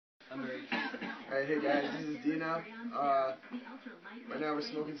Alright, hey guys, this is Dino. Right now we're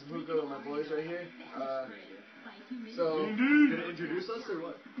smoking some hookah with my boys right here. So, you gonna introduce us or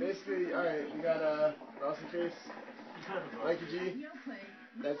what? Basically, alright, we got Rossi Face, Mikey G,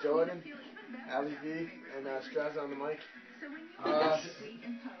 that's Jordan, Ali V, and Straz on the mic.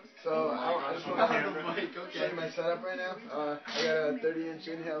 So I just want to show you my setup right now. I got a 30-inch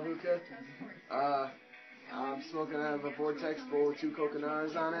inhale hookah. I'm smoking out of a Vortex bowl with 2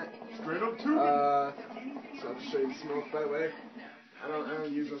 coconuts on it. Straight up 2? So I'll just show you the smoke. By the way, I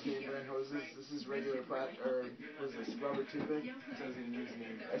don't use those name brand hoses. This is regular what is this, rubber tubing. Doesn't use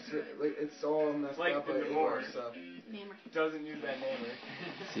name. It's all messed like up, but it works. So. Doesn't use that name.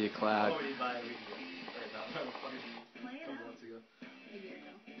 See a cloud. Oh, you buy it. A couple months ago. A year ago.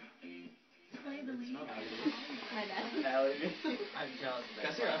 I'm jealous. Can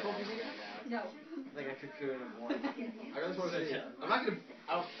I see your iPhone music again? No. Like a cocoon of one. I just want to say, I'm not gonna.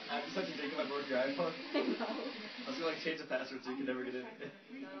 I'm such a dick if I broke your iPhone. No. I was gonna change the password so you could never get in. No.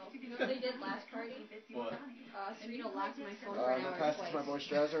 You know what they did last party? What? Serena locked my phone for an hour Pass twice. it to my boy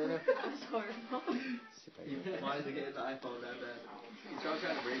Straz right now. That was horrible. You wanted to get into iPhone that bad. He's trying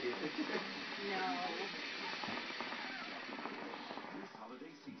to break it. No.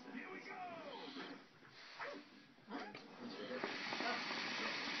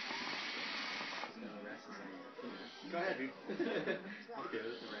 Go ahead, dude.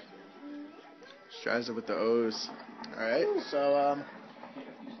 Straz with the O's. Alright, so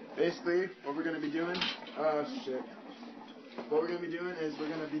basically what we're gonna be doing What we're gonna be doing is we're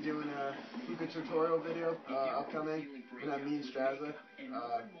gonna be doing a hookah tutorial video upcoming. We're gonna have me and Strazza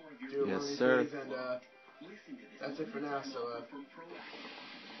do it one of these days, and that's it for now, so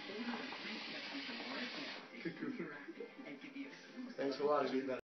thanks for watching.